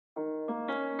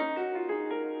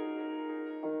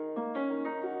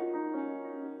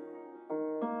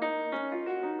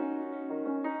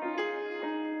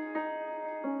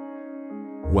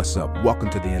What's up? Welcome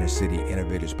to the Inner City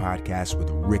Innovators Podcast with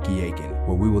Ricky Aiken,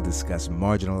 where we will discuss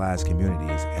marginalized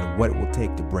communities and what it will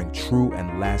take to bring true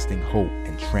and lasting hope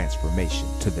and transformation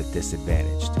to the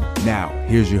disadvantaged. Now,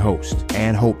 here's your host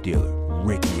and hope dealer,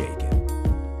 Ricky Aiken.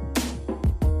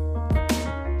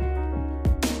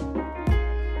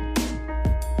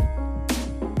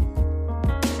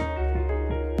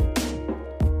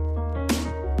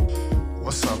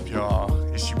 What's up,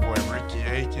 y'all? It's your boy Ricky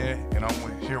Aiken, and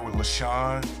I'm here with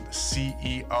LaShawn, the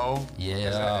CEO.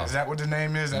 Yeah. Is that what the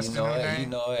name is? That's the new name? You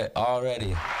know it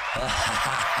already.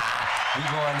 We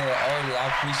going there early. I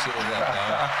appreciate that,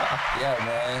 man. Yeah,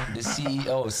 man. The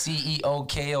CEO.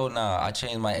 C-E-O-K-O now. I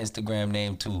changed my Instagram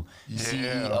name too.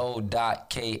 Yeah.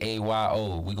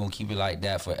 CEO.K-A-Y-O. We gonna keep it like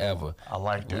that forever. I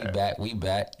like that. We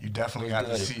back. You definitely got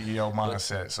the CEO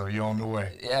mindset, so you're on the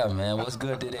way. Yeah, man. What's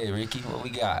good today, Ricky? What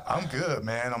we got? I'm good,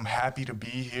 man. I'm happy to be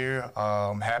here.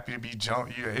 I'm happy to be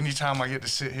anytime I get to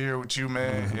sit here with you,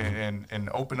 man, and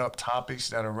open up topics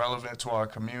that are relevant to our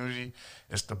community,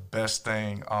 it's the best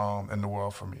thing in the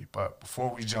world for me. But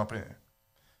before we jump in,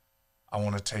 I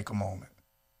want to take a moment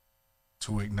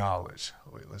to acknowledge,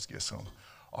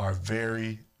 our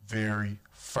very, very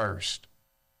first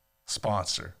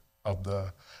sponsor of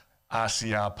the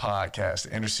ICI Podcast,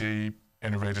 the Inner City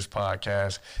Innovators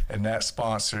Podcast, and that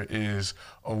sponsor is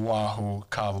Oahu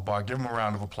Kava Bar. Give them a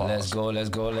round of applause. Let's go. Give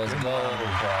them a round of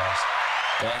applause.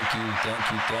 Thank you.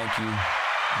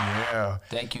 Yeah.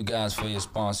 Thank you guys for your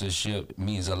sponsorship. It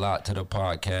means a lot to the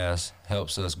podcast.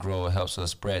 Helps us grow. Helps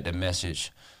us spread the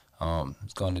message.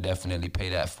 It's going to definitely pay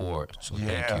that forward. So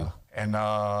thank you. And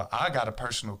I got a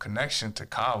personal connection to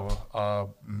Kava.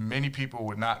 Many people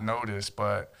would not know this,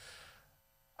 but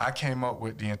I came up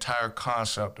with the entire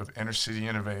concept of Inner City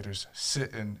Innovators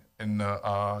sitting in the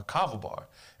Kava Bar.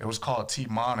 It was called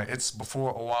Timana. It's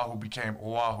before Oahu became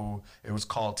Oahu. It was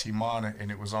called Timana,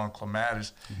 and it was on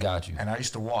Clematis. Got you. And I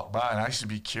used to walk by, and I used to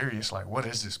be curious, like, what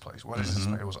is this place? What is this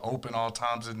place? It was open all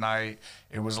times of night.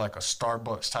 It was like a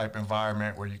Starbucks-type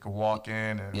environment where you could walk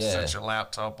in and set your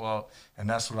laptop up, and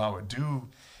that's what I would do.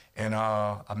 And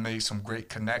I made some great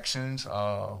connections.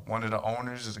 One of the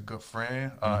owners is a good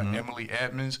friend, Emily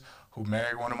Edmonds, who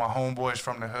married one of my homeboys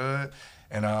from the hood.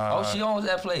 And she owns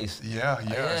that place. Yeah,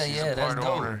 she's a part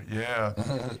owner. Yeah,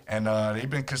 and they've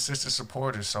been consistent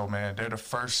supporters. So, man, they're the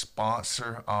first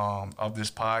sponsor of this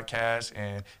podcast.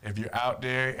 And if you're out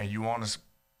there and you want to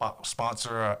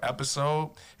sponsor an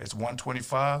episode, it's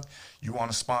 $125. You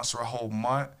want to sponsor a whole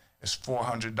month, it's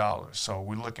 $400. So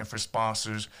we're looking for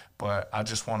sponsors, but I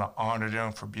just want to honor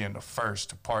them for being the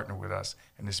first to partner with us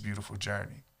in this beautiful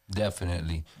journey.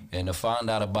 Definitely. And to find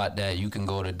out about that, you can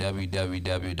go to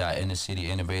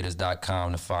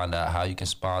www.innercityinnovators.com to find out how you can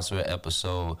sponsor an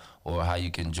episode or how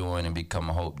you can join and become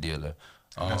a hope dealer.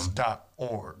 That's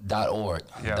 .org. .org.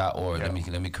 Yeah. .org. Yeah.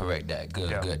 Let me correct that.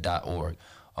 Good. .org.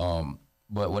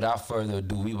 But without further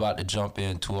ado, we about to jump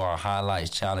into our highlights,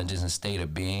 challenges, and state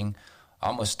of being.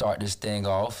 I'm going to start this thing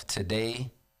off.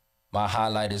 Today, my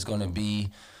highlight is going to be,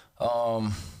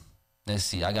 let's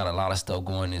see, I got a lot of stuff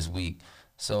going this week.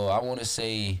 So I want to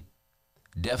say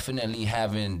definitely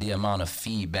having the amount of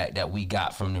feedback that we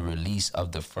got from the release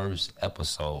of the first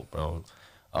episode, bro.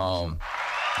 Let's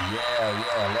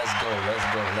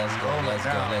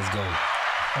go.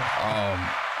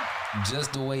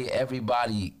 Just the way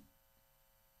everybody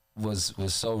was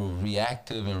so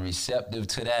reactive and receptive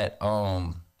to that,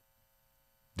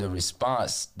 the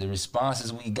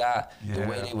responses we got, the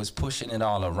way they was pushing it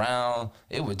all around,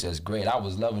 it was just great. I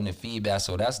was loving the feedback,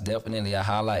 so that's definitely a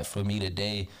highlight for me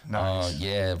today. Nice.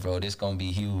 Bro, this gonna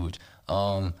be huge.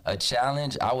 A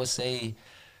challenge, I would say,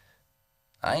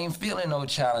 I ain't feeling no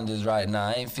challenges right now.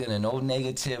 I ain't feeling no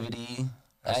negativity.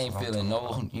 I'm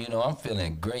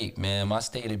feeling great, man. My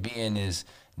state of being is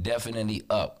definitely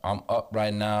up. I'm up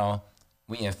right now.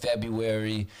 We in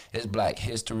February. It's Black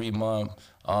History Month.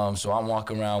 So I'm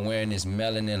walking around wearing this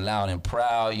melanin loud and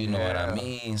proud, you know what I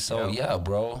mean? So yeah,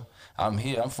 bro, I'm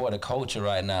here. I'm for the culture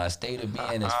right now. State of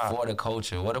being is for the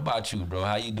culture. What about you, bro?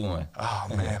 How you doing? Oh,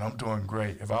 man, I'm doing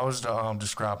great. If I was to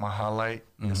describe my highlight,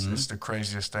 it's the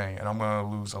craziest thing. And I'm going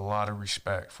to lose a lot of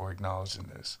respect for acknowledging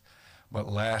this.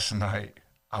 But last night,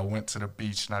 I went to the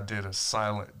beach and I did a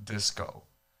silent disco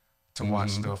to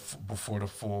watch before the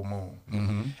full moon.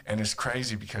 And it's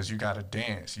crazy because you got to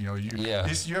dance. You know, you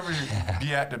ever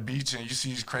be at the beach and you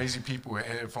see these crazy people with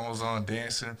headphones on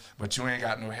dancing, but you ain't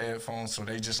got no headphones, so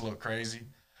they just look crazy?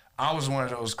 I was one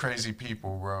of those crazy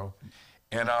people, bro.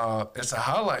 And it's a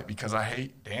highlight because I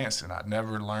hate dancing. I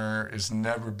never learned. It's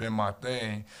never been my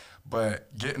thing.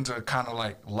 But getting to kind of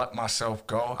like let myself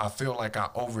go, I feel like I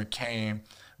overcame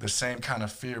the same kind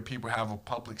of fear people have of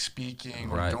public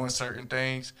speaking or Right. doing certain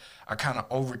things. I kind of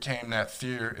overcame that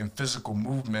fear in physical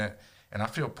movement, and I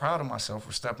feel proud of myself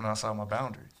for stepping outside my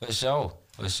boundary. For sure,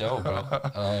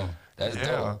 bro. That's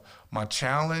dope. My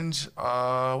challenge,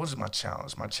 what is my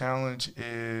challenge? My challenge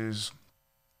is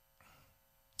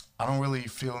I don't really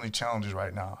feel any challenges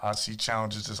right now. I see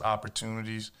challenges as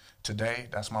opportunities today.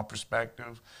 That's my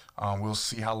perspective. We'll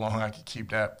see how long I can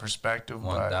keep that perspective.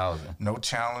 1,000. But no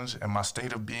challenge. And my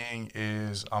state of being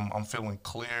is I'm feeling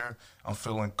clear, I'm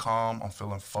feeling calm, I'm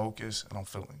feeling focused, and I'm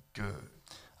feeling good.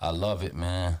 I love it,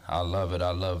 man. I love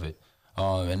it.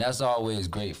 And that's always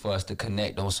great for us to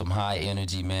connect on some high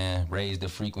energy, man. Raise the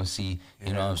frequency.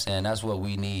 You know what I'm saying? That's what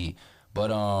we need. But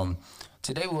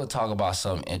today we'll talk about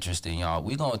something interesting, y'all.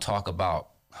 We're going to talk about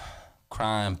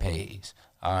crime pays.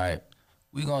 All right.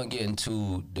 We're going to get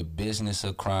into the business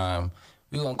of crime.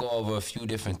 We're going to go over a few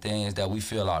different things that we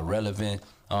feel are relevant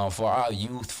for our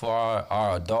youth, for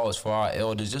our adults, for our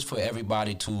elders, just for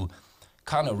everybody to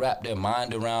kind of wrap their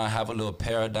mind around, have a little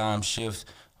paradigm shift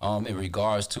in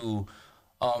regards to.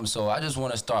 So I just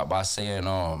want to start by saying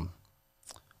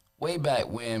way back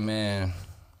when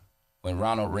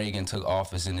Ronald Reagan took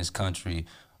office in this country,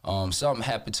 something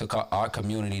happened to our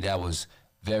community that was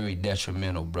very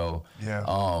detrimental, bro.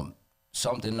 Yeah.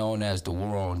 Something known as the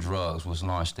war on drugs was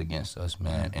launched against us,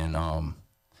 man. And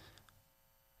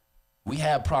we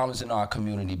had problems in our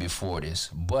community before this,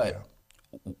 but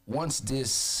once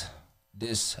this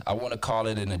I want to call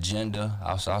it an agenda,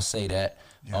 I'll say that,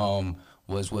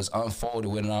 was unfolded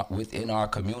within our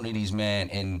communities, man,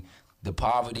 and the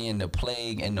poverty and the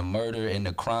plague and the murder and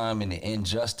the crime and the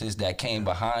injustice that came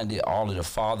behind it, all of the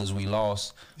fathers we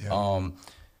lost.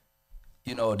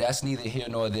 You know, that's neither here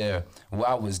nor there. What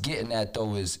I was getting at,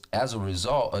 though, is as a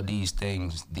result of these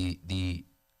things, the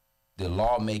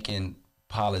lawmaking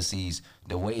policies,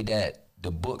 the way that the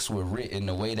books were written,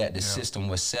 the way that the system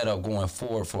was set up going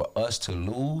forward for us to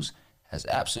lose has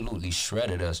absolutely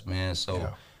shredded us, man.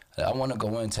 So I want to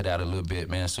go into that a little bit,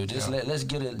 man. So just let's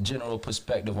get a general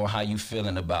perspective on how you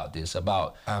feeling about this,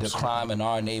 about the crime in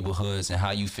our neighborhoods and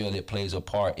how you feel it plays a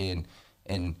part in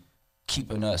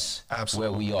keeping us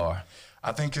where we are.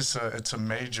 I think it's a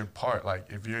major part. Like,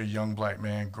 if you're a young black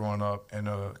man growing up in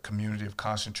a community of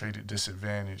concentrated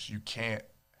disadvantage, you can't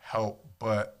help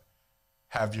but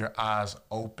have your eyes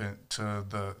open to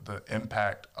the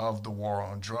impact of the war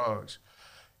on drugs.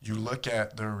 You look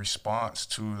at the response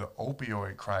to the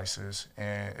opioid crisis,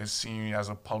 and it's seen as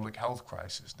a public health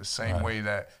crisis, the same way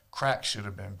that crack should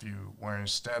have been viewed, where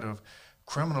instead of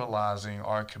criminalizing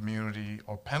our community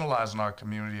or penalizing our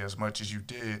community as much as you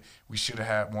did, we should have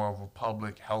had more of a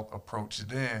public health approach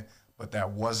then, but that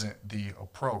wasn't the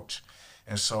approach.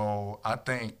 And so I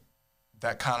think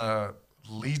that kind of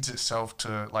leads itself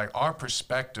to, like, our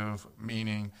perspective,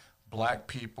 meaning black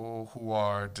people who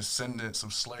are descendants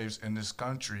of slaves in this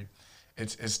country.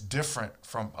 It's different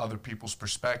from other people's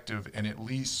perspective, and it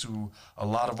leads to a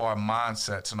lot of our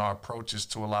mindsets and our approaches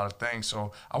to a lot of things.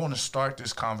 So I want to start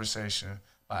this conversation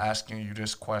by asking you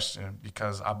this question,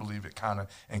 because I believe it kind of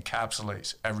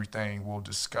encapsulates everything we'll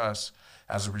discuss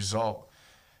as a result.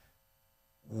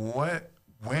 When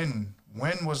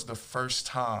was the first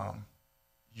time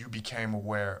you became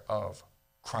aware of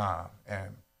crime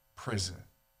and prison?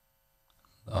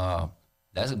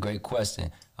 That's a great question.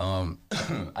 I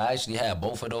actually had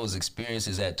both of those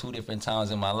experiences at two different times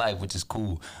in my life, which is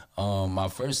cool. My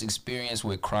first experience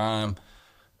with crime,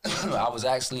 I was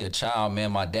actually a child,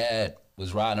 man. My dad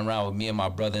was riding around with me and my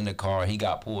brother in the car. He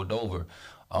got pulled over.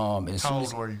 How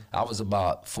old were you? I was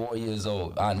about 4 years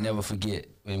old. I'll never forget.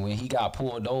 And when he got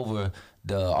pulled over,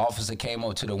 the officer came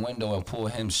up to the window and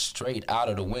pulled him straight out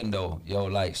of the window.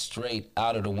 Like straight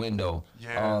out of the window.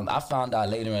 Yeah. I found out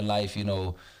later in life,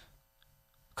 a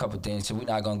couple things. So we're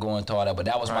not going to go into all that. But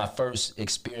that was my first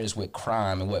experience with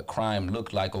crime and what crime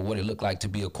looked like, or what it looked like to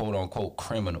be a quote-unquote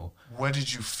criminal. What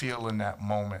did you feel in that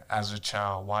moment as a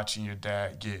child watching your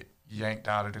dad get yanked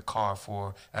out of the car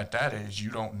for, at that age,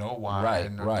 you don't know why,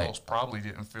 and the adults probably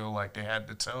didn't feel like they had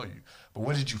to tell you. But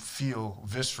what did you feel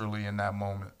viscerally in that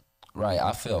moment? Right,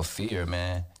 I felt fear,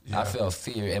 man. I felt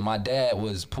fear. And my dad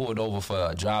was pulled over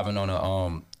for driving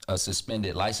on a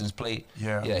suspended license plate.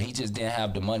 Yeah, he just didn't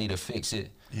have the money to fix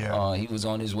it. Yeah. He was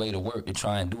on his way to work to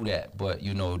try and do that. But,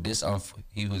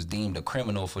 he was deemed a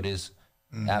criminal for this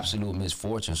absolute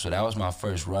misfortune. So that was my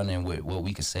first run-in with what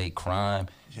we could say crime.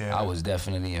 Yeah. I was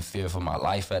definitely in fear for my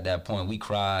life at that point. We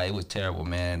cried. It was terrible,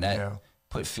 man. That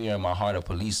put fear in my heart of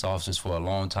police officers for a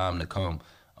long time to come.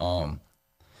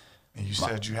 And you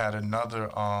said you had another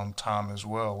time as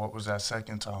well. What was that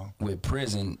second time? With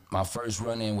prison, my first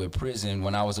run-in with prison,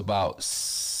 when I was about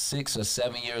 6 or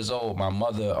 7 years old, my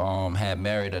mother had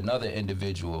married another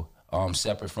individual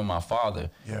separate from my father.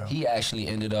 Yeah. He actually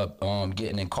ended up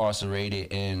getting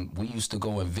incarcerated, and we used to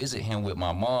go and visit him with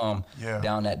my mom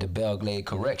down at the Belglade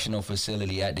Correctional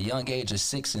Facility. At the young age of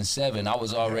 6 and 7, I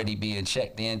was already being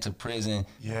checked into prison,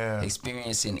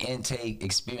 experiencing intake,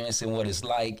 experiencing what it's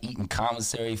like, eating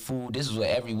commissary food. This was an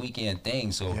every weekend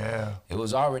thing, so it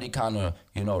was already kind of,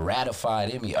 ratified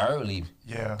in me early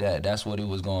that that's what it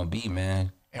was going to be,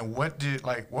 man. And what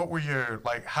were your,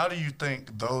 how do you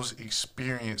think those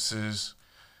experiences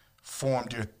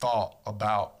formed your thought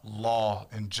about law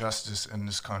and justice in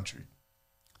this country?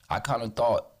 I kind of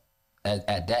thought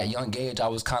at that young age, I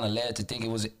was kind of led to think it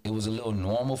was a little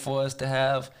normal for us to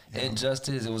have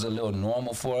injustice. It was a little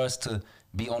normal for us to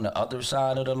be on the other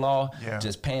side of the law,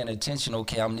 just paying attention.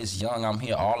 Okay, I'm this young, I'm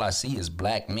here. All I see is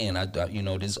black men.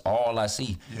 This is all I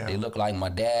see. They look like my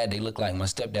dad. They look like my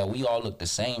stepdad. We all look the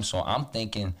same. So I'm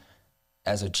thinking,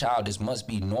 as a child, this must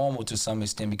be normal to some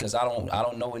extent because I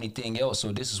don't know anything else.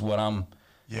 So this is what I'm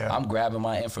grabbing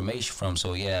my information from.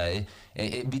 So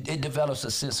it develops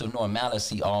a sense of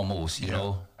normalcy almost. You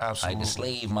know, absolutely. Like the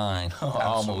slave mind,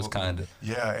 almost kind of.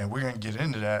 Yeah, and we're gonna get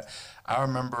into that. I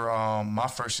remember my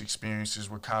first experiences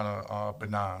were kind of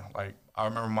benign. Like, I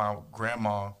remember my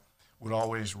grandma would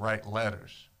always write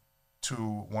letters to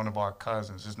one of our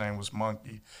cousins. His name was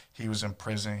Monkey. He was in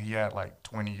prison. He had like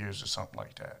 20 years or something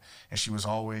like that. And she was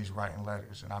always writing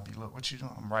letters. And I'd be, look, what you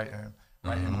doing? I'm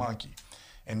writing Monkey.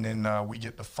 And then we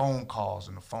get the phone calls,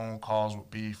 and the phone calls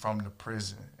would be from the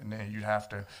prison. And then you'd have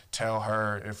to tell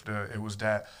her if it was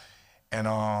that. And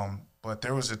but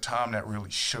there was a time that really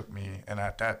shook me, and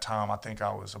at that time, I think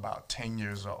I was about 10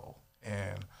 years old,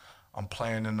 and I'm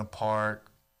playing in the park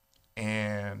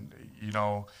and,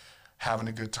 having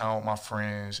a good time with my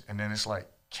friends, and then it's like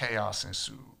chaos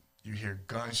ensued. You hear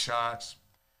gunshots,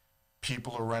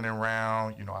 people are running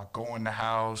around, I go in the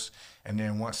house, and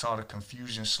then once all the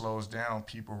confusion slows down,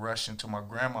 people rush into my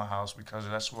grandma's house because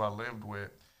that's who I lived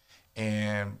with,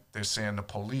 and they're saying the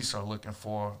police are looking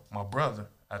for my brother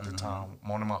at the time,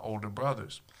 one of my older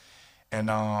brothers.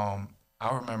 And I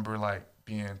remember,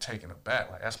 being taken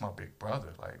aback. That's my big brother.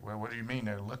 What do you mean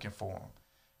they're looking for him?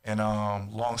 And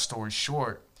long story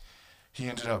short, he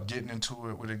ended up getting into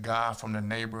it with a guy from the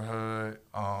neighborhood,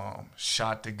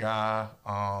 shot the guy,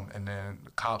 and then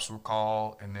the cops were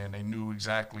called, and then they knew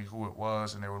exactly who it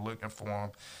was, and they were looking for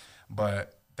him.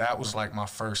 But that was my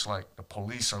first, the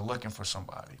police are looking for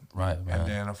somebody. Right, man. And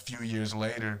then a few years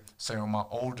later, same with my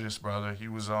oldest brother, he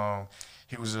was a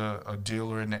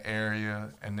dealer in the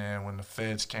area, and then when the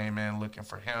feds came in looking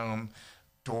for him,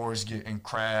 doors getting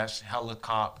crashed,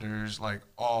 helicopters,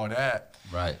 all that.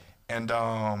 Right. And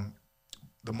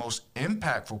the most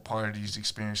impactful part of these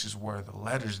experiences were the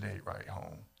letters they'd write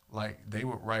home. They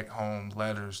would write home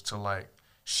letters to,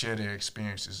 share their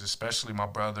experiences, especially my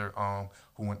brother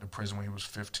who went to prison when he was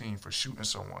 15 for shooting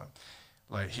someone.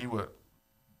 He would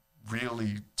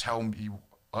really tell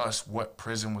us what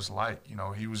prison was like.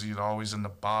 He was either always in the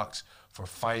box for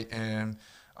fighting,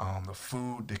 the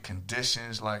food, the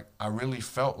conditions. I really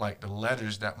felt like the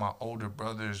letters that my older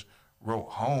brothers wrote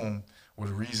home were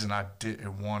the reason I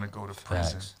didn't want to go to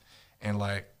prison. Facts. And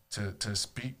to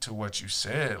speak to what you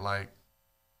said,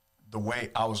 the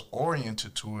way I was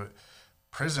oriented to it,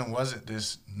 prison wasn't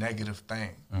this negative thing.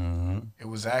 Mm-hmm. It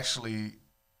was actually,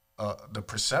 the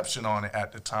perception on it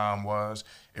at the time was,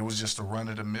 it was just a run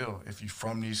of the mill. If you're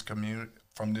from this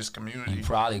community, you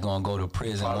probably gonna go to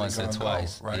prison once or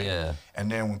twice. Right? Yeah.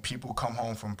 And then when people come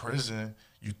home from prison,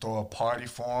 you throw a party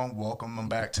for them, welcome them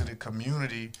back to the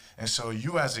community. And so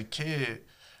you as a kid,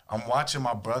 I'm watching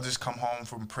my brothers come home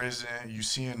from prison. You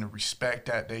seeing the respect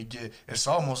that they get. It's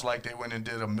almost like they went and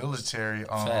did a military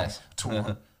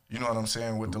tour. You know what I'm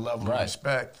saying? With the level of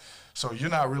respect. So you're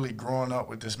not really growing up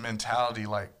with this mentality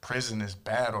prison is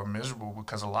bad or miserable,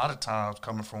 because a lot of times,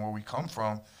 coming from where we come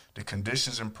from, the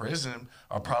conditions in prison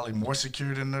are probably more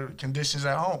secure than the conditions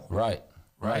at home. Right.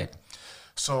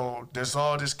 So there's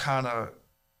all this kind of...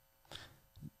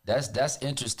 That's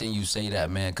interesting you say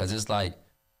that, man, because it's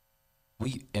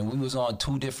we was on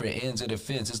two different ends of the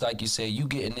fence. It's like you say, you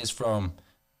getting this from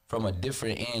a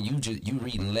different end. You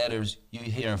reading letters, you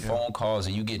hearing phone calls,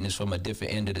 and you getting this from a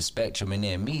different end of the spectrum. And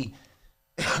then me,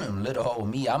 little old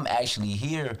me, I'm actually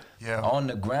here on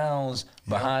the grounds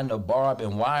behind the barbed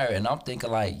and wire, and I'm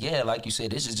thinking like you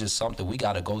said, this is just something we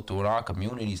got to go through in our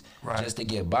communities just to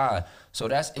get by. So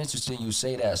that's interesting you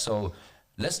say that. So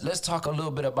let's talk a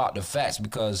little bit about the facts,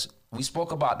 because we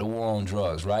spoke about the war on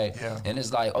drugs, right? Yeah. And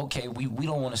it's like, okay, we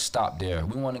don't want to stop there.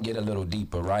 We want to get a little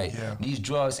deeper, right? Yeah. These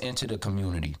drugs enter the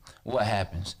community. What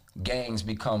happens? Gangs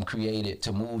become created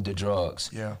to move the drugs.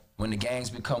 Yeah. When the gangs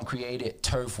become created,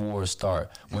 turf wars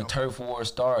start. When turf wars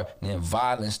start, then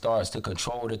violence starts to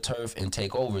control the turf and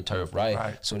take over turf,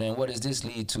 right? So then what does this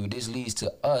lead to? This leads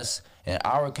to us and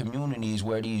our communities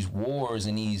where these wars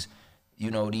and these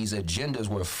agendas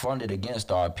were funded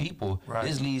against our people.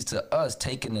 This leads to us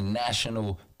taking the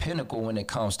national pinnacle when it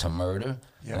comes to murder,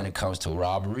 when it comes to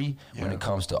robbery, when it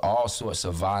comes to all sorts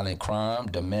of violent crime,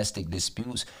 domestic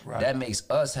disputes. That makes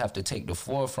us have to take the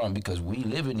forefront because we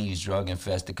live in these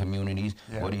drug-infested communities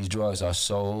where these drugs are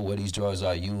sold, where these drugs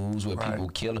are used, where people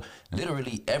kill.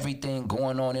 Literally everything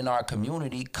going on in our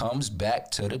community comes back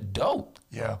to the dope.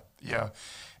 Yeah.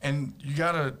 And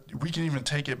we can even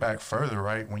take it back further,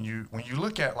 right? When you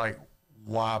look at like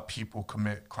why people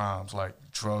commit crimes like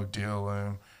drug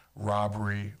dealing,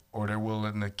 robbery, or they're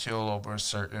willing to kill over a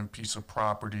certain piece of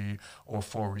property or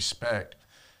for respect,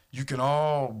 you can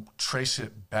all trace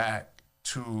it back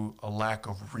to a lack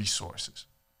of resources.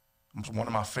 One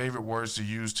of my favorite words to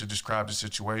use to describe the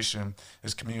situation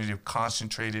is community of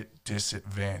concentrated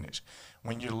disadvantage.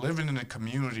 When you're living in a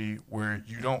community where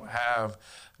you don't have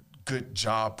good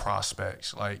job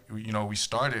prospects, like, we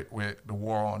started with the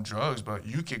war on drugs, but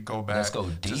you could go back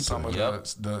to some of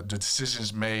the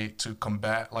decisions made to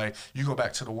combat, like you go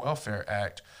back to the Welfare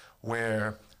Act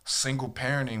where single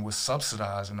parenting was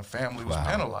subsidized and the family was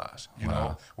penalized, you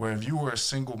know, where if you were a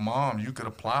single mom, you could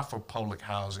apply for public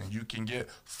housing, you can get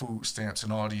food stamps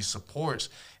and all these supports.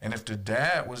 And if the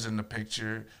dad was in the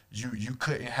picture, you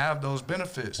couldn't have those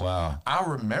benefits. I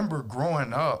remember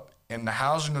growing up and the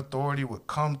housing authority would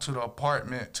come to the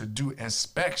apartment to do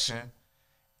inspection,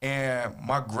 and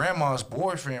my grandma's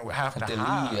boyfriend would have to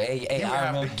hide. He would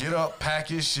have to get up, pack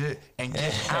his shit, and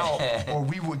get out, or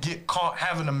we would get caught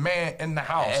having a man in the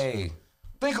house.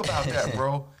 Think about that,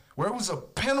 bro. Where it was a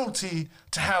penalty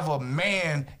to have a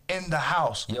man in the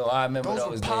house. I remember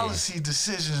those were policy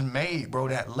decisions made, bro,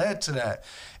 that led to that.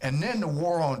 And then the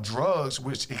war on drugs,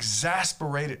 which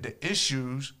exasperated the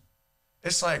issues.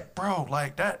 It's like, bro,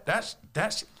 like that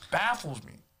baffles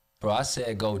me. Bro, I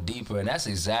said go deeper, and that's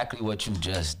exactly what you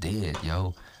just did,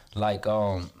 yo. Like,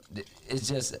 it's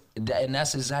just, and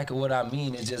that's exactly what I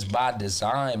mean. It's just by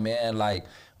design, man. Like,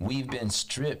 we've been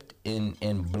stripped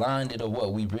and blinded of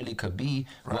what we really could be,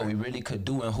 what we really could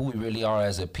do, and who we really are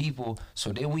as a people.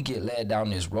 So then we get led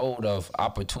down this road of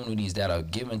opportunities that are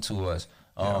given to us.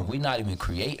 We're not even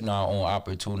creating our own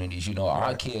opportunities.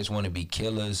 Our kids want to be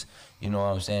killers. You know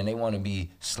what I'm saying? They want to be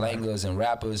slangers and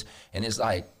rappers. And it's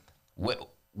like,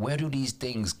 where do these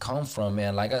things come from,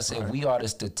 man? Like I said, we are the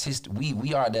statistic.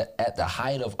 We are at the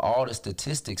height of all the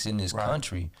statistics in this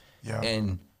country.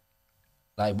 And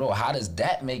like, bro, how does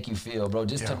that make you feel, bro?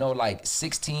 Just to know, like,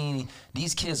 16,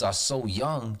 these kids are so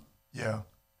young.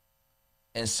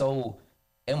 And so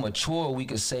immature, we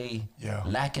could say,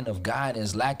 lacking of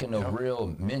guidance, lacking of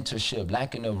real mentorship,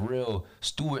 lacking of real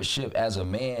stewardship as a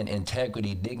man,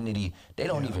 integrity, dignity. They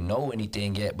don't even know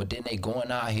anything yet, but then they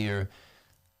going out here,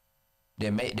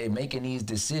 they're making these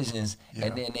decisions,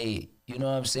 and then they, you know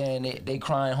what I'm saying, they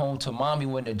crying home to mommy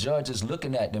when the judge is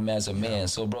looking at them as a man.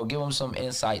 So, bro, give them some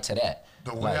insight to that.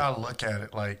 The way I look at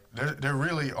it, like, there are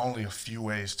really only a few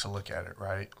ways to look at it,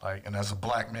 right? Like, and as a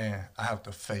black man, I have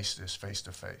to face this face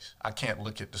to face. I can't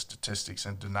look at the statistics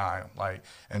and deny them. Like,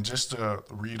 and just to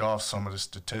read off some of the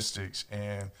statistics,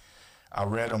 and I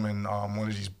read them in one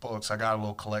of these books. I got a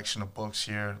little collection of books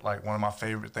here. Like, one of my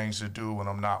favorite things to do when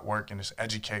I'm not working is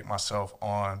educate myself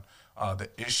on the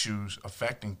issues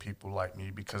affecting people like me,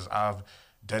 because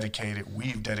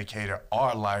we've dedicated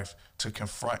our life to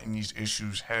confronting these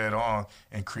issues head on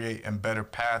and creating better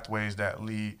pathways that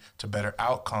lead to better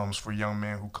outcomes for young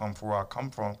men who come from where I come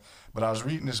from. But I was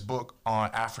reading this book on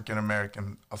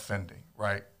African-American offending,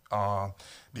 right?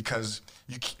 Because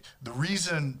the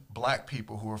reason black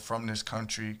people who are from this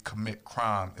country commit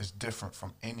crime is different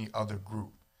from any other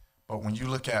group. But when you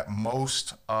look at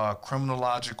most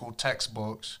criminological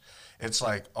textbooks, it's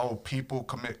like, oh, people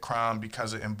commit crime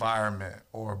because of environment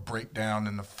or a breakdown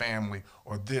in the family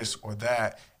or this or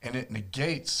that. And it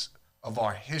negates of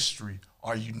our history,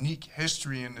 our unique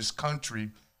history in this country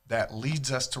that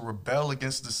leads us to rebel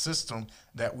against the system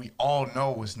that we all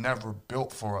know was never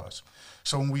built for us.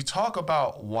 So when we talk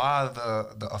about why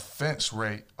the offense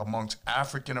rate amongst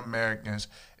African Americans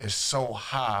is so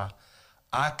high,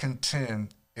 I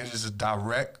contend it is a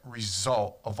direct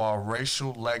result of our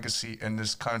racial legacy in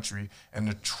this country and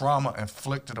the trauma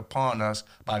inflicted upon us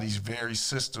by these very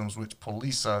systems which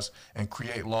police us and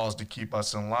create laws to keep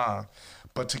us in line.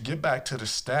 But to get back to the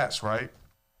stats, right?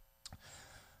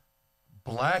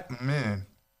 Black men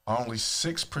are only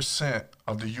 6%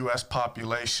 of the U.S.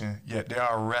 population, yet they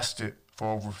are arrested for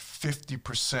over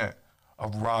 50%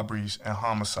 of robberies and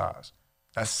homicides.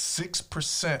 That's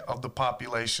 6% of the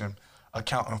population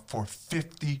accounting for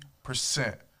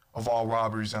 50% of all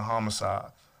robberies and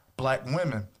homicide. Black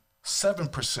women,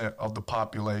 7% of the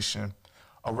population,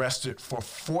 arrested for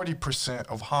 40%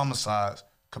 of homicides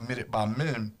committed by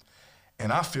men.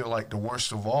 And I feel like the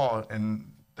worst of all,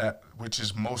 and that which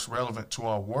is most relevant to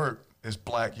our work, is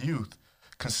black youth,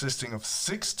 consisting of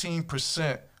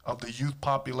 16% of the youth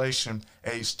population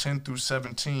aged 10 through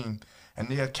 17, and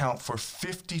they account for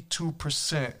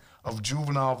 52% of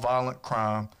juvenile violent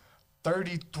crime,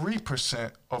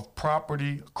 33% of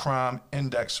property crime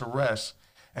index arrests,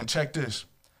 and check this,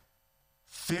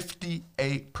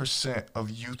 58%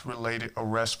 of youth-related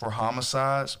arrests for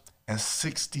homicides, and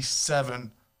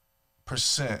 67%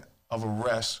 of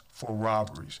arrests for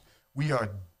robberies. We are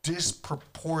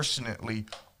disproportionately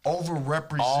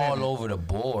overrepresented all over the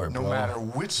board, no bro. matter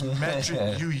which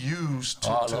metric you use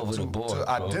to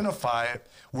identify it.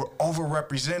 We're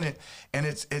overrepresented, and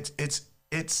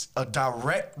it's a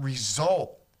direct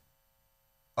result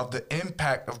of the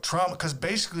impact of trauma. Because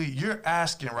basically, you're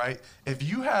asking, right? If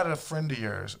you had a friend of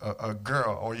yours, a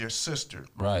girl or your sister,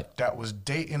 right, that was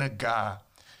dating a guy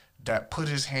that put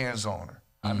his hands on her,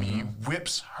 I mean,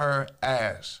 whips her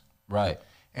ass, right,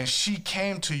 and she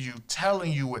came to you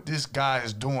telling you what this guy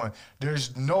is doing,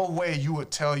 there's no way you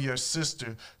would tell your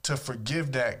sister to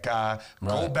forgive that guy,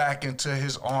 go back into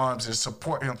his arms and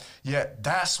support him. Yet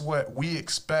that's what we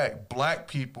expect black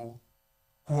people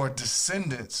who are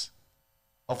descendants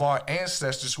of our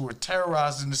ancestors who were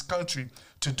terrorized in this country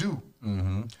to do.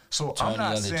 So I'm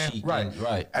not saying,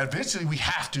 right. Eventually we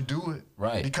have to do it,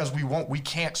 right? Because we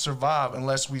can't survive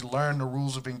unless we learn the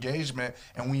rules of engagement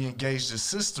and we engage the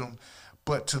system.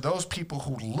 But to those people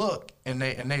who look and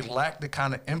they lack the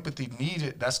kind of empathy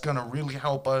needed that's going to really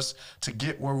help us to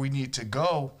get where we need to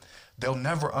go, they'll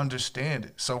never understand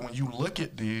it. So when you look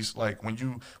at these, like when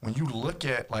you look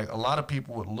at, like, a lot of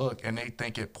people would look and they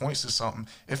think it points to something.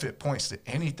 If it points to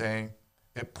anything,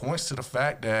 it points to the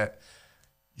fact that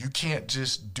you can't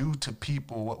just do to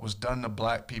people what was done to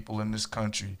black people in this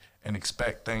country and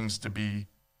expect things to be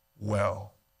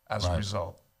well as a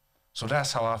result. So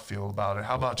that's how I feel about it.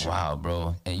 How about you? Wow,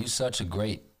 bro. And you such a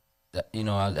great,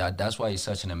 that's why you're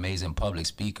such an amazing public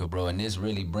speaker, bro. And this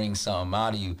really brings something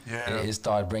out of you. Yeah. It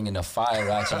started bringing the fire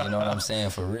out you, you know what I'm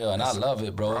saying, for real. And I love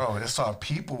it, bro. Bro, it's our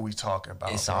people we talk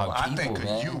about. It's bro. our people, I think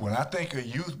man. of you. When I think of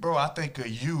youth, bro, I think of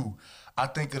you. I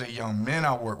think of the young men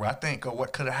I work with. I think of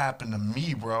what could have happened to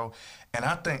me, bro. And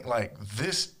I think, like,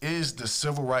 this is the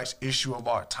civil rights issue of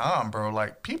our time, bro.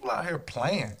 Like, people out here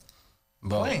playing.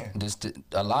 Bro,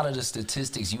 a lot of the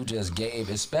statistics you just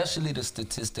gave, especially the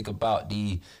statistic about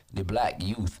the black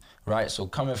youth, right? So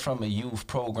coming from a youth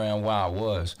program where I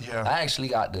was, I actually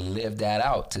got to live that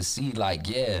out to see, like,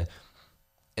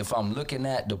 if I'm looking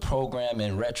at the program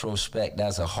in retrospect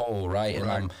as a whole, right?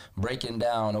 And I'm breaking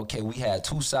down, okay, we had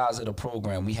two sides of the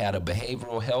program. We had a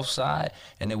behavioral health side,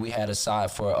 and then we had a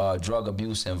side for drug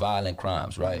abuse and violent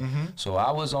crimes, right? So I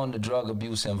was on the drug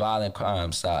abuse and violent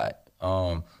crime side.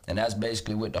 And that's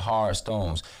basically with the hard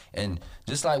stones. And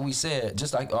just like we said,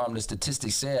 just like the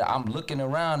statistics said, I'm looking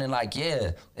around and, like,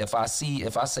 if I say,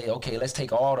 okay, let's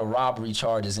take all the robbery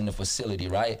charges in the facility,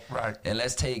 right? And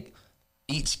let's take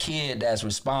each kid that's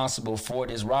responsible for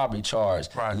this robbery charge.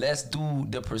 Let's do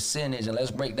the percentage and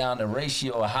let's break down the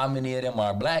ratio of how many of them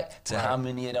are black to how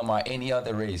many of them are any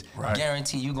other race.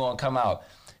 Guarantee you gonna come out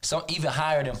some even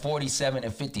higher than 47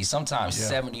 and 50, sometimes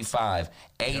 75,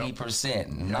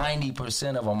 80%,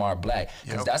 90% of them are black.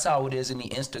 Because that's how it is in the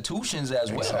institutions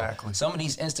as well. Some of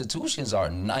these institutions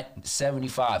are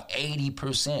 75,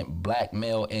 80% black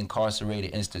male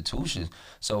incarcerated institutions.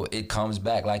 So it comes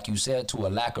back, like you said, to a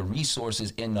lack of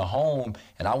resources in the home.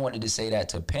 And I wanted to say that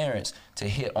to parents, to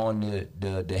hit on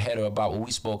the header about what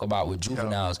we spoke about with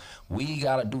juveniles. We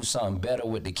got to do something better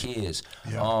with the kids.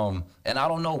 And I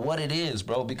don't know what it is,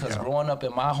 bro, because growing up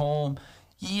in my home,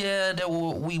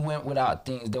 we went without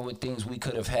things. There were things we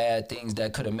could have had, things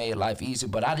that could have made life easier.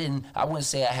 But I wouldn't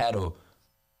say I had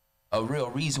a real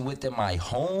reason within my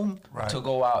home to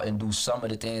go out and do some of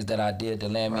the things that I did to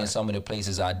land me in some of the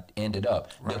places I ended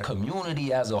up. The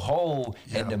community as a whole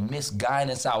and the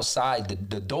misguidance outside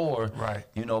the door,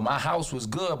 you know, my house was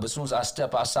good, but as soon as I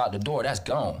step outside the door, that's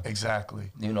gone.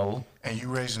 You know? And you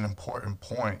raise an important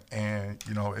point, and,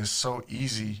 you know, it's so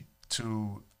easy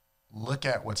to look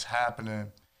at what's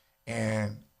happening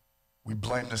and we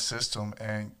blame the system,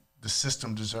 and the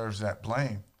system deserves that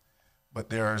blame. but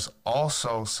there's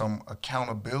also some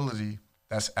accountability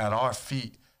that's at our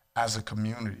feet as a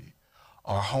community.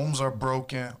 Our homes are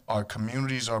broken, our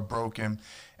communities are broken,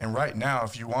 and right now,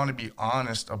 if you want to be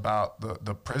honest about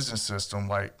the prison system,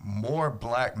 like more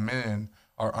black men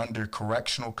are under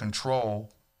correctional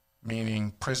control,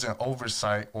 meaning prison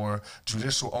oversight or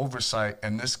judicial oversight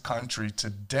in this country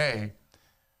today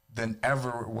than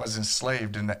ever was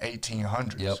enslaved in the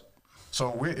 1800s. Yep.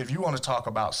 So if you want to talk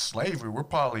about slavery, we're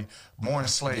probably more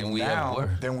enslaved now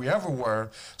than we ever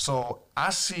were. So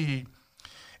I see,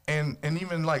 and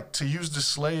even like to use the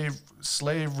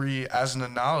slavery as an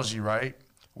analogy, right?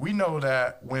 We know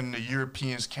that when the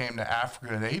Europeans came to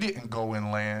Africa, they didn't go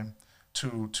inland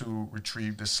to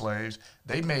retrieve the slaves.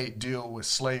 They made deal with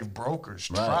slave brokers,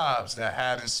 tribes that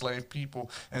had enslaved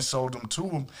people and sold them to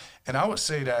them. And I would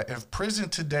say that if prison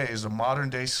today is a modern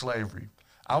day slavery,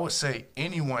 I would say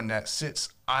anyone that sits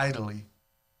idly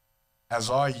as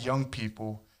our young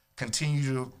people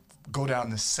continue to go down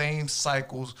the same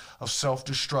cycles of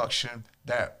self-destruction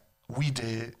that we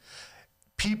did,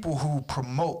 people who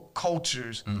promote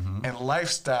cultures and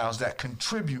lifestyles that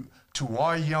contribute to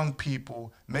our young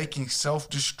people making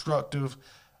self-destructive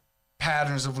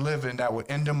patterns of living that would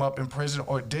end them up in prison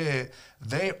or dead,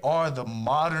 they are the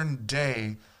modern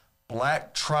day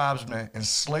black tribesmen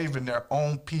enslaving their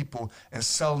own people and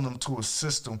selling them to a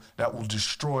system that will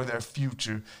destroy their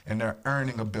future and their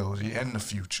earning ability in the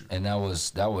future. And that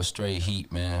was straight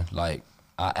heat, man. Like,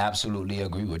 I absolutely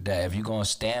agree with that. If you're gonna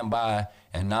stand by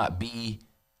and not be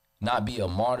a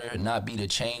martyr, not be the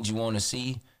change you want to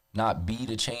see, not be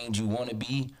the change you want to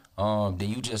be, then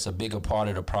you just a bigger part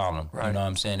of the problem. Right. You know what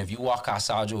I'm saying? If you walk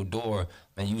outside your door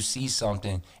and you see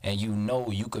something and you know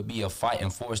you could be a fighting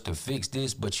force to fix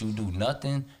this, but you do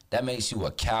nothing, that makes you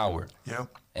a coward.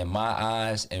 Yep. In my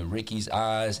eyes, in Ricky's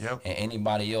eyes, and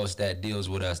anybody else that deals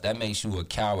with us, that makes you a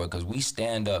coward because we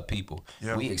stand up people.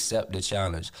 Yep. We accept the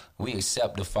challenge. We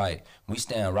accept the fight. We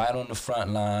stand right on the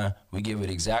front line. We give it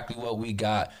exactly what we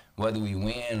got. Whether we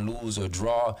win, lose, or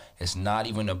draw, it's not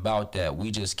even about that.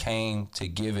 We just came to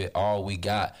give it all we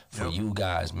got for you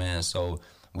guys, man. So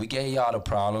we gave y'all the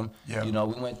problem. Yep. You know,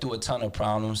 we went through a ton of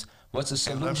problems. What's the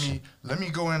solution? Let me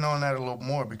go in on that a little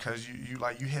more because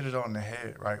you hit it on the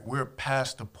head, right? We're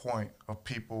past the point of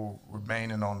people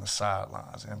remaining on the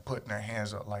sidelines and putting their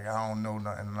hands up like, I don't know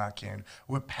nothing and I can't.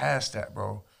 We're past that,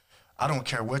 bro. I don't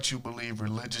care what you believe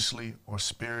religiously or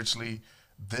spiritually.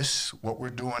 What we're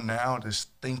doing now, this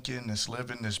thinking, this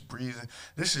living, this breathing,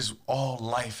 this is all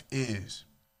life is.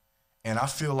 And I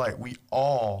feel like we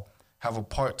all have a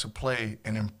part to play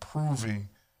in improving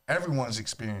everyone's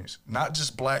experience, not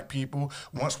just black people.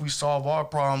 Once we solve our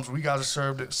problems, we got to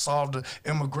solve the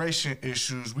immigration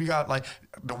issues. We got like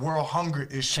the world hunger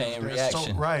issue. Chain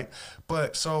reaction. Right.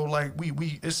 But so like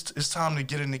it's time to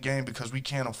get in the game because we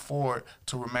can't afford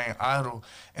to remain idle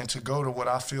and to go to what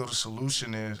I feel the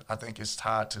solution is. I think it's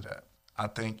tied to that. I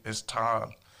think it's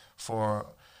time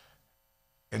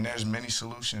and there's many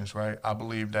solutions, right? I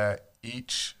believe that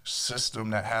each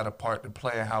system that had a part to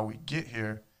play in how we get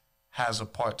here has a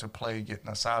part to play getting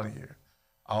us out of here.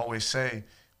 I always say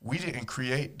we didn't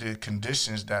create the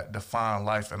conditions that define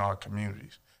life in our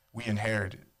communities. We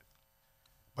inherited.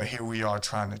 But here we are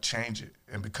trying to change it.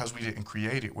 And because we didn't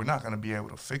create it, we're not going to be able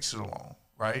to fix it alone,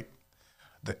 right?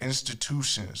 The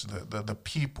institutions, the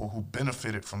people who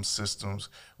benefited from systems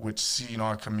which seen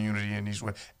our community in these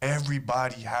ways,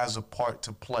 everybody has a part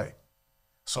to play.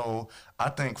 So I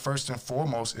think first and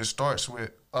foremost, it starts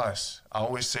with us. I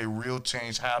always say real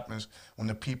change happens when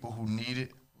the people who need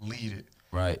it lead it.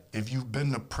 Right. If you've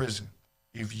been to prison,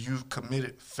 if you've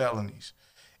committed felonies,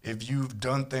 if you've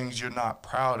done things you're not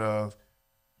proud of,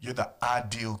 you're the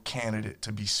ideal candidate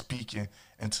to be speaking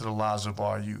into the lives of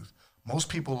our youth. Most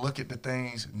people look at the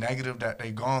things negative that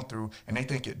they've gone through and they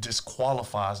think it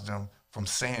disqualifies them from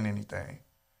saying anything.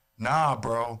 Nah,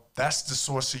 bro, that's the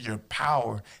source of your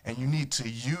power, and you need to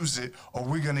use it or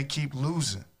we're going to keep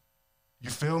losing. You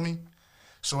feel me?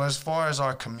 So as far as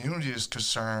our community is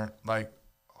concerned, like,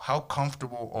 how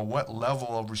comfortable or what level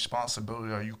of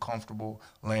responsibility are you comfortable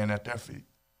laying at their feet?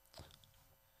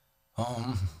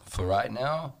 For right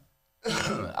now,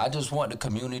 I just want the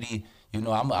community, I'm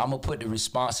going to put the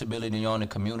responsibility on the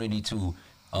community to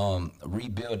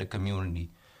rebuild the community.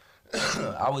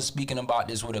 I was speaking about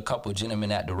this with a couple of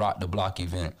gentlemen at the Rock the Block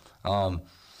event. When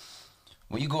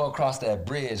you go across that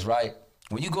bridge, right?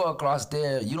 When you go across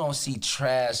there, you don't see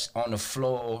trash on the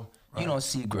floor. Right. You don't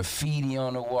see graffiti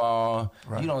on the wall.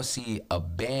 Right. You don't see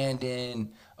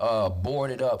abandoned,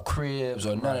 boarded up cribs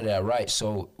or none of that, right?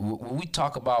 So when we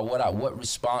talk about what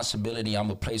responsibility I'm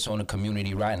gonna place on the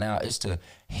community right now, is to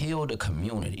heal the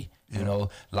community. You know,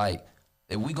 like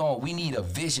we need a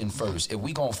vision first. If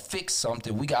we gonna fix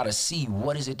something, we gotta see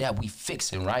what is it that we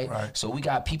fixing, right? So we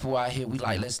got people out here, we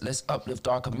like, let's uplift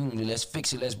our community, let's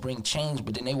fix it, let's bring change,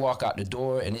 but then they walk out the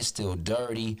door and it's still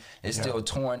dirty, it's still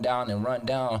torn down and run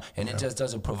down, and it just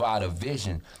doesn't provide a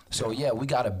vision. So we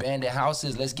got abandoned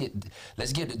houses. Let's get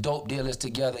the dope dealers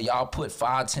together. Y'all put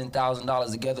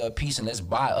 $5,000-$10,000 together a piece and let's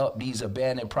buy up these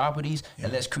abandoned properties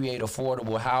and let's create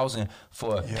affordable housing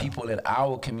for people in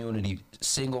our community,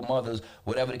 single mothers,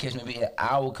 whatever the case may be, in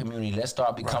our community. Let's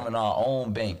start becoming our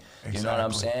own bank. Exactly. You know what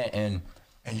I'm saying?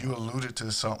 And you alluded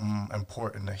to something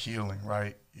important, the healing,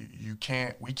 right?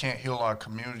 We can't heal our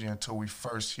community until we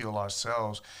first heal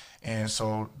ourselves. And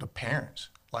so the parents,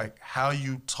 like how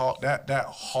you talk, that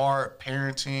hard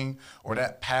parenting or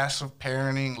that passive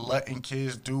parenting, letting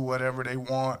kids do whatever they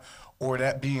want, or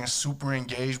that being super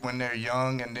engaged when they're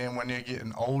young, and then when they're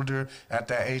getting older at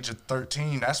that age of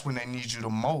 13, that's when they need you the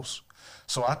most.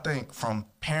 So I think from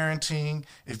parenting,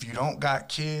 if you don't got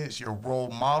kids, your role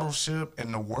modelship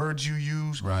and the words you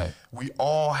use, we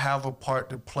all have a part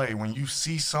to play. When you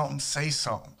see something, say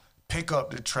something. Pick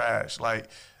up the trash. Like,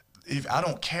 I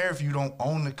don't care if you don't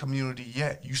own the community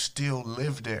yet, you still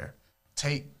live there.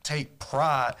 Take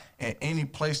pride in any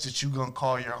place that you're gonna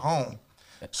call your home.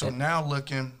 So now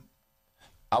looking.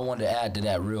 I wanted to add to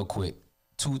that real quick.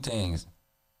 2 things.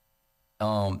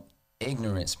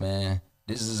 Ignorance, man.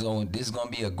 This is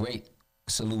gonna be a great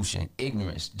solution.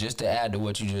 Ignorance, just to add to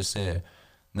what you just said.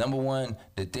 Number one,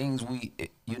 the things we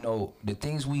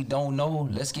don't know,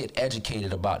 let's get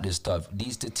educated about this stuff.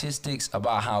 These statistics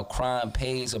about how crime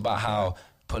pays, about how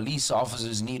police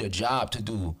officers need a job to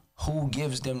do. Who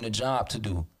gives them the job to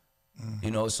do?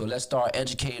 You know, so let's start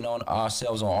educating on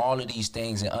ourselves on all of these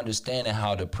things and understanding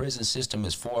how the prison system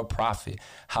is for profit,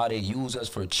 how they use us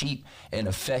for cheap and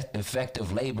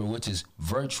effective labor, which is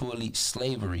virtually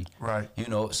slavery. Right. You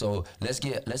know, so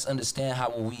let's understand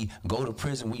how when we go to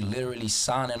prison, we literally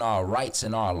signing our rights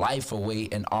and our life away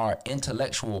and our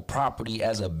intellectual property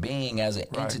as a being, as an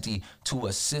entity, to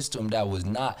a system that was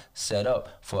not set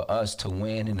up for us to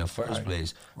win in the first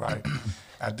place. Right.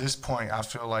 At this point, I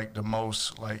feel like the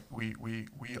most, like, we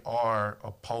are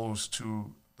opposed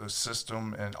to the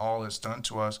system and all it's done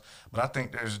to us, but I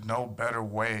think there's no better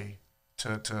way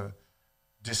to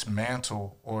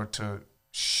dismantle or to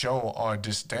show our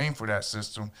disdain for that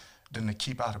system than to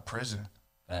keep out of prison.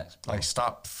 Like,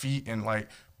 stop feeding, like,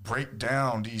 break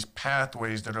down these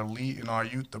pathways that are leading our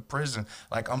youth to prison.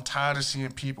 Like, I'm tired of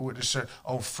seeing people with the shirt,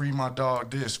 oh, free my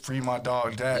dog this, free my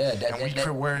dog that. And we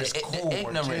could wear it's cool. The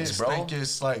ignorance, kids bro. think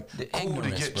it's like cool to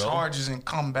get charges and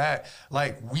come back.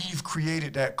 Like, we've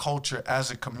created that culture as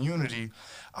a community.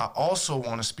 I also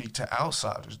want to speak to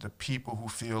outsiders, the people who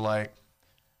feel like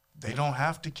they don't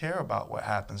have to care about what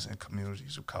happens in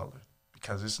communities of color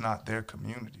because it's not their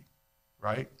community,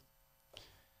 right?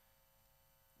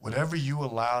 Whatever you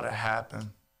allow to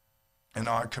happen in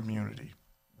our community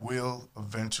will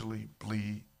eventually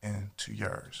bleed into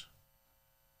yours.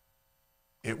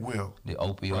 It will. The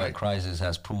opioid crisis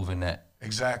has proven that.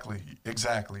 Exactly.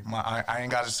 I ain't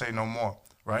got to say no more,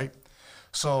 right?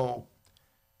 So,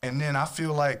 and then I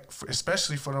feel like,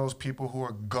 especially for those people who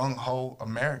are gung-ho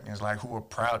Americans, like who are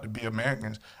proud to be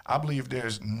Americans, I believe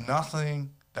there's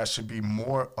nothing that should be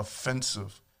more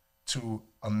offensive to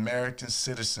American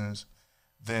citizens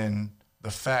than the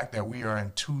fact that we are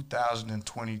in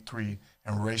 2023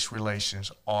 and race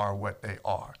relations are what they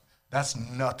are. That's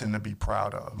nothing to be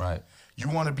proud of. Right. You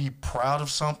want to be proud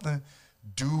of something,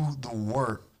 do the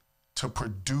work to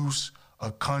produce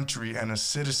a country and a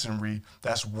citizenry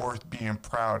that's worth being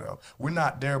proud of. We're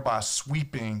not there by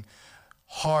sweeping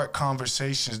hard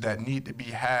conversations that need to be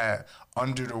had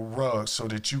under the rug so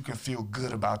that you can feel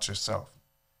good about yourself.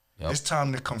 It's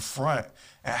time to confront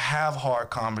and have hard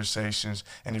conversations.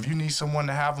 And if you need someone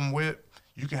to have them with,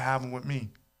 you can have them with me.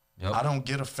 I don't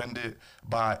get offended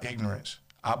by ignorance.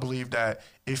 I believe that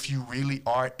if you really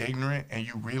are ignorant and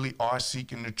you really are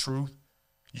seeking the truth,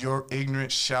 your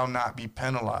ignorance shall not be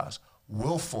penalized.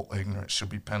 Willful ignorance should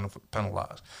be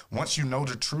penalized. Once you know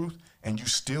the truth and you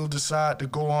still decide to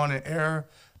go on in error,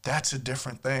 that's a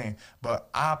different thing. But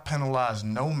I penalize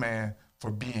no man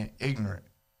for being ignorant.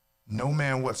 No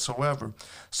man whatsoever.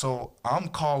 So I'm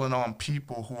calling on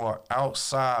people who are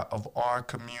outside of our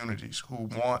communities who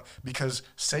want, because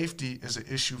safety is an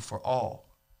issue for all.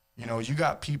 You know, you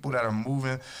got people that are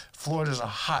moving. Florida's a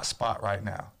hot spot right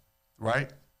now,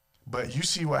 right? But you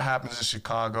see what happens in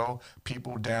Chicago,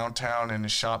 people downtown in the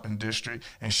shopping district,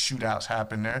 and shootouts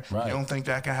happen there. Right. You don't think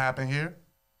that can happen here?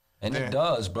 And it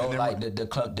does, bro. Like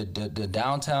the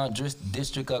downtown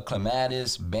district of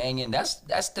Clematis, Banging, that's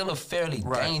still a fairly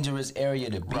dangerous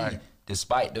area to be.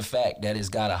 despite the fact that it's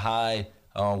got a high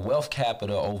wealth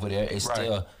capita over there, it's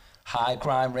still high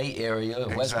crime rate area.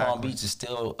 Exactly. West Palm Beach is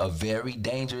still a very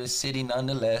dangerous city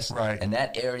nonetheless. Right. And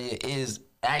that area is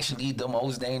actually the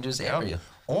most dangerous area.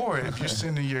 Or if you're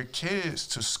sending your kids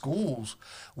to schools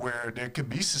where there could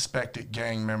be suspected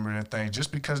gang members and things,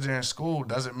 just because they're in school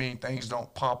doesn't mean things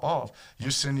don't pop off.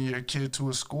 You're sending your kid to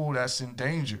a school that's in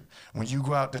danger. When you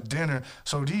go out to dinner,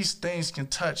 so these things can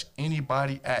touch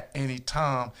anybody at any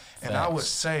time. And I would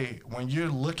say when you're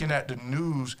looking at the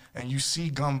news and you see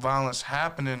gun violence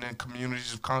happening in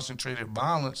communities of concentrated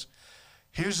violence,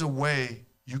 here's a way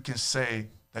you can say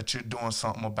that you're doing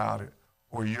something about it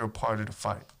or you're a part of the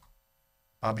fight.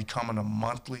 By becoming a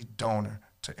monthly donor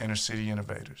to Inner City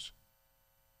Innovators.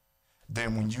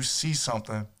 Then when you see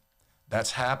something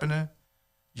that's happening,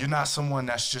 you're not someone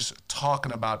that's just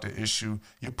talking about the issue.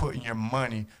 You're putting your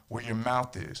money where your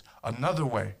mouth is. Another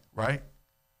way, right?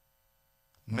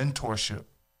 Mentorship.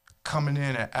 Coming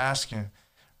in and asking,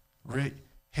 Rick,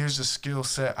 here's a skill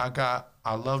set I got.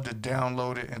 I love to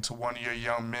download it into one of your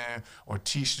young men or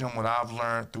teach them what I've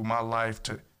learned through my life.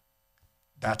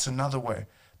 That's another way.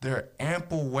 There are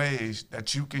ample ways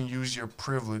that you can use your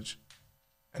privilege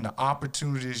and the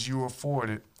opportunities you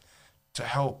afforded to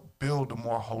help build a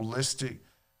more holistic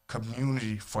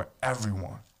community for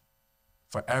everyone.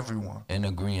 For everyone. In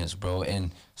agreement, bro.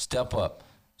 And step up.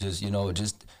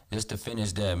 Just to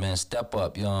finish that, man, step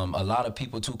up. A lot of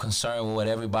people too concerned with what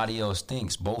everybody else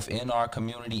thinks, both in our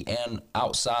community and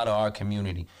outside of our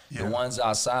community. Yeah. The ones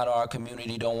outside of our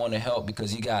community don't want to help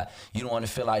because you don't want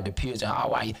to feel like the peers.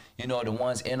 The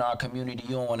ones in our community,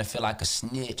 you don't want to feel like a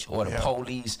snitch or the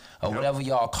police or whatever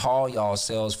y'all call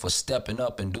yourselves for stepping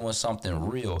up and doing something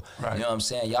real. Right. You know what I'm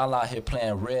saying? Y'all out here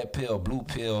playing red pill, blue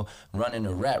pill, running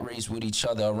a rat race with each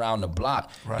other around the block.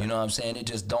 Right. You know what I'm saying? It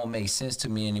just don't make sense to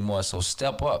me anymore. So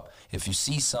step up. If you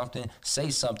see something, say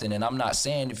something. And I'm not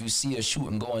saying if you see a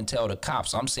shooting, go and tell the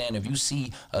cops. I'm saying if you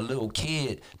see a little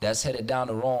kid that's headed down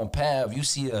the wrong path, you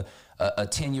see a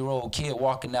 10-year-old kid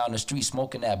walking down the street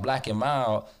smoking that Black and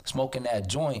Mild, smoking that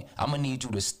joint, I'm going to need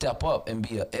you to step up and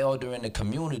be an elder in the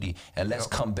community and let's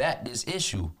combat this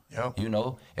issue. Yep.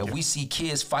 If we see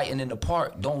kids fighting in the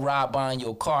park, don't ride by in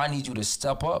your car. I need you to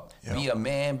step up, be a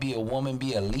man, be a woman,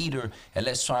 be a leader, and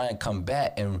let's try and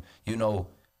combat and,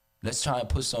 let's try and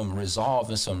put some resolve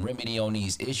and some remedy on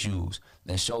these issues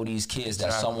and show these kids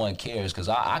that someone cares. Because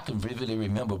I can vividly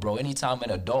remember, bro, anytime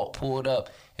an adult pulled up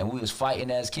and we was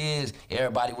fighting as kids,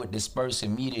 everybody would disperse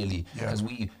immediately. Because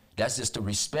that's just the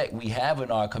respect we have in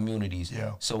our communities.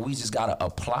 Yeah. So we just got to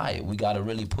apply it. We got to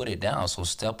really put it down. So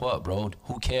step up, bro.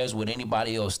 Who cares what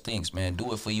anybody else thinks, man?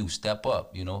 Do it for you. Step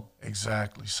up,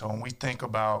 Exactly. So when we think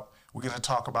about, we're going to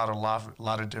talk about a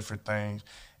lot of different things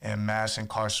and mass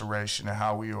incarceration and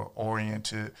how we are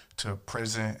oriented to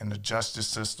prison and the justice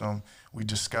system. We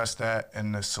discussed that,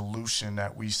 and the solution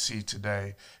that we see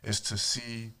today is to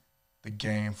see the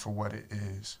game for what it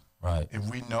is. Right. If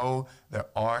we know that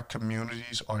our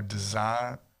communities are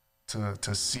designed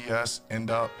to see us end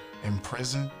up in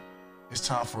prison, it's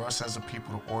time for us as a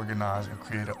people to organize and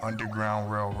create an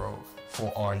underground railroad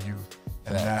for our youth.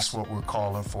 And that's what we're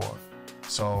calling for.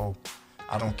 So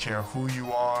I don't care who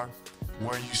you are,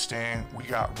 where you stand, we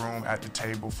got room at the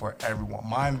table for everyone.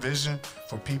 My vision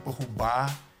for people who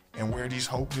buy and wear these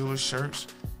Hope Dealers shirts,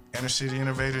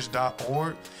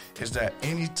 innercityinnovators.org, is that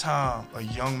anytime a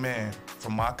young man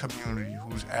from my community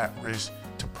who's at risk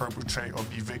to perpetrate or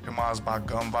be victimized by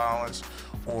gun violence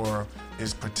or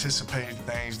is participating in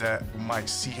things that might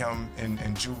see him in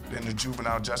the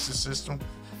juvenile justice system,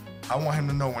 I want him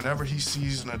to know whenever he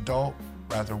sees an adult,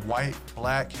 rather white,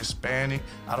 black, Hispanic,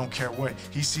 I don't care what,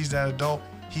 he sees that adult,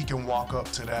 he can walk up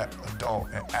to that adult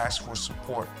and ask for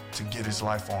support to get his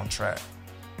life on track.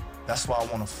 That's why I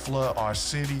want to flood our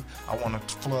city, I want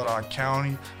to flood our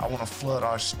county, I want to flood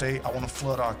our state, I want to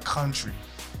flood our country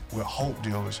with Hope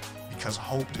Dealers, because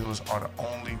Hope Dealers are the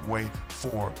only way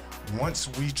forward. Once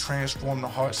we transform the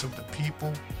hearts of the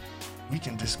people, we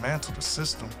can dismantle the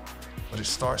system, but it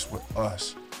starts with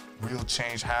us. Real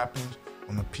change happens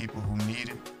when the people who need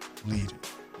it, lead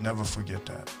it. Never forget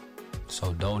that.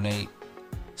 So donate,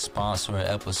 sponsor an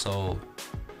episode.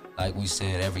 Like we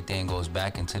said, everything goes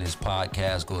back into this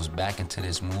podcast, goes back into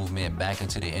this movement, back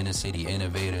into the inner city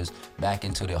innovators, back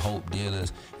into the Hope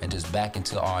Dealers, and just back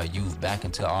into our youth, back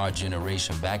into our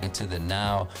generation, back into the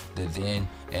now, the then,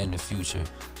 and the future.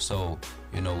 So,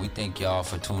 we thank y'all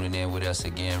for tuning in with us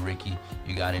again. Ricky,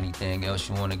 you got anything else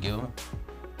you want to give them?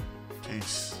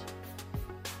 Peace.